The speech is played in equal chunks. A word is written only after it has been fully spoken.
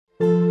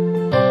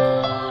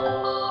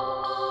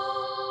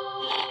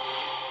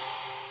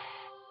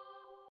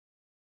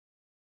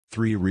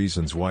3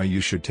 reasons why you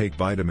should take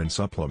vitamin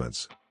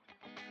supplements.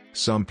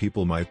 Some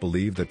people might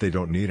believe that they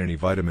don't need any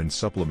vitamin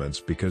supplements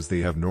because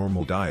they have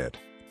normal diet,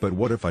 but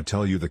what if I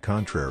tell you the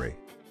contrary?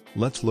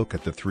 Let's look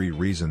at the 3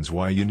 reasons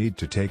why you need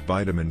to take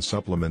vitamin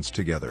supplements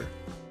together.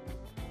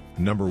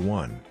 Number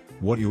 1.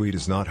 What you eat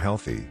is not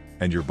healthy,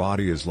 and your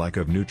body is lack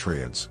of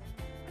nutrients.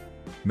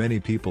 Many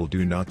people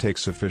do not take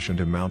sufficient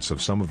amounts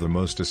of some of the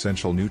most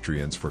essential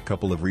nutrients for a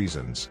couple of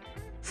reasons.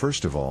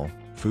 First of all,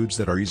 foods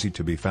that are easy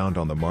to be found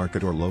on the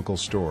market or local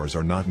stores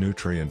are not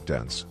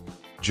nutrient-dense.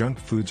 Junk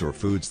foods or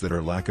foods that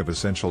are lack of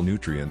essential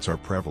nutrients are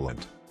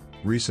prevalent.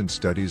 Recent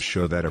studies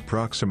show that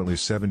approximately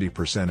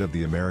 70% of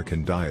the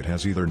American diet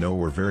has either no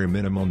or very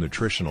minimal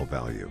nutritional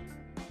value.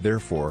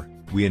 Therefore,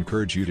 we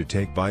encourage you to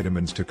take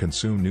vitamins to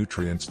consume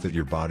nutrients that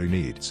your body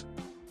needs.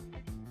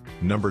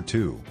 Number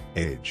 2,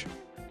 age.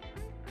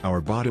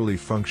 Our bodily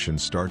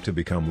functions start to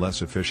become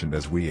less efficient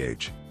as we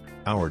age.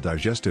 Our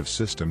digestive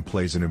system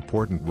plays an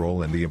important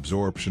role in the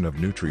absorption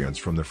of nutrients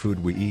from the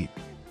food we eat.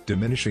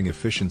 Diminishing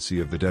efficiency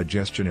of the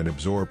digestion and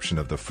absorption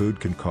of the food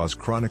can cause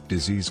chronic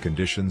disease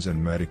conditions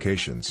and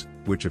medications,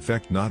 which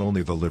affect not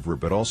only the liver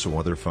but also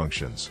other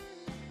functions.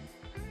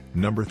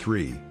 Number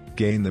 3,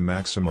 gain the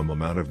maximum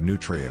amount of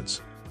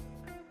nutrients.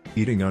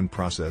 Eating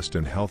unprocessed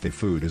and healthy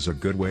food is a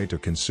good way to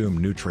consume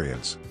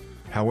nutrients.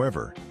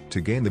 However, to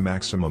gain the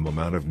maximum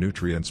amount of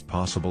nutrients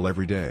possible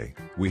every day,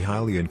 we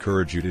highly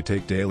encourage you to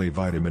take daily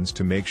vitamins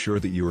to make sure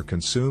that you are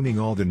consuming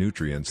all the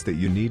nutrients that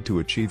you need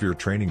to achieve your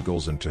training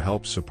goals and to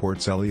help support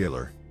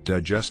cellular,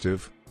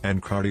 digestive,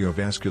 and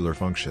cardiovascular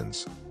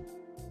functions.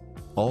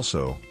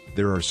 Also,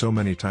 there are so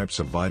many types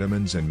of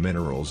vitamins and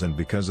minerals, and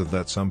because of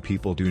that some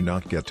people do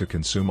not get to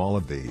consume all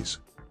of these.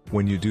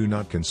 When you do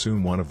not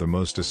consume one of the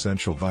most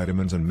essential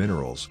vitamins and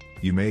minerals,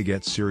 you may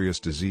get serious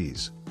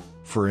disease.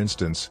 For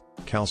instance,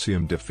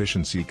 calcium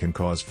deficiency can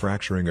cause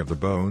fracturing of the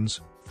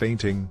bones,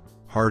 fainting,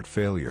 heart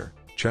failure,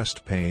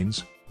 chest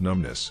pains,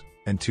 numbness,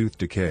 and tooth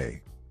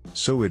decay.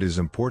 So it is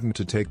important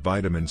to take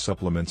vitamin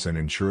supplements and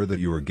ensure that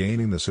you are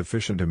gaining the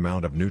sufficient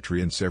amount of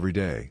nutrients every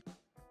day.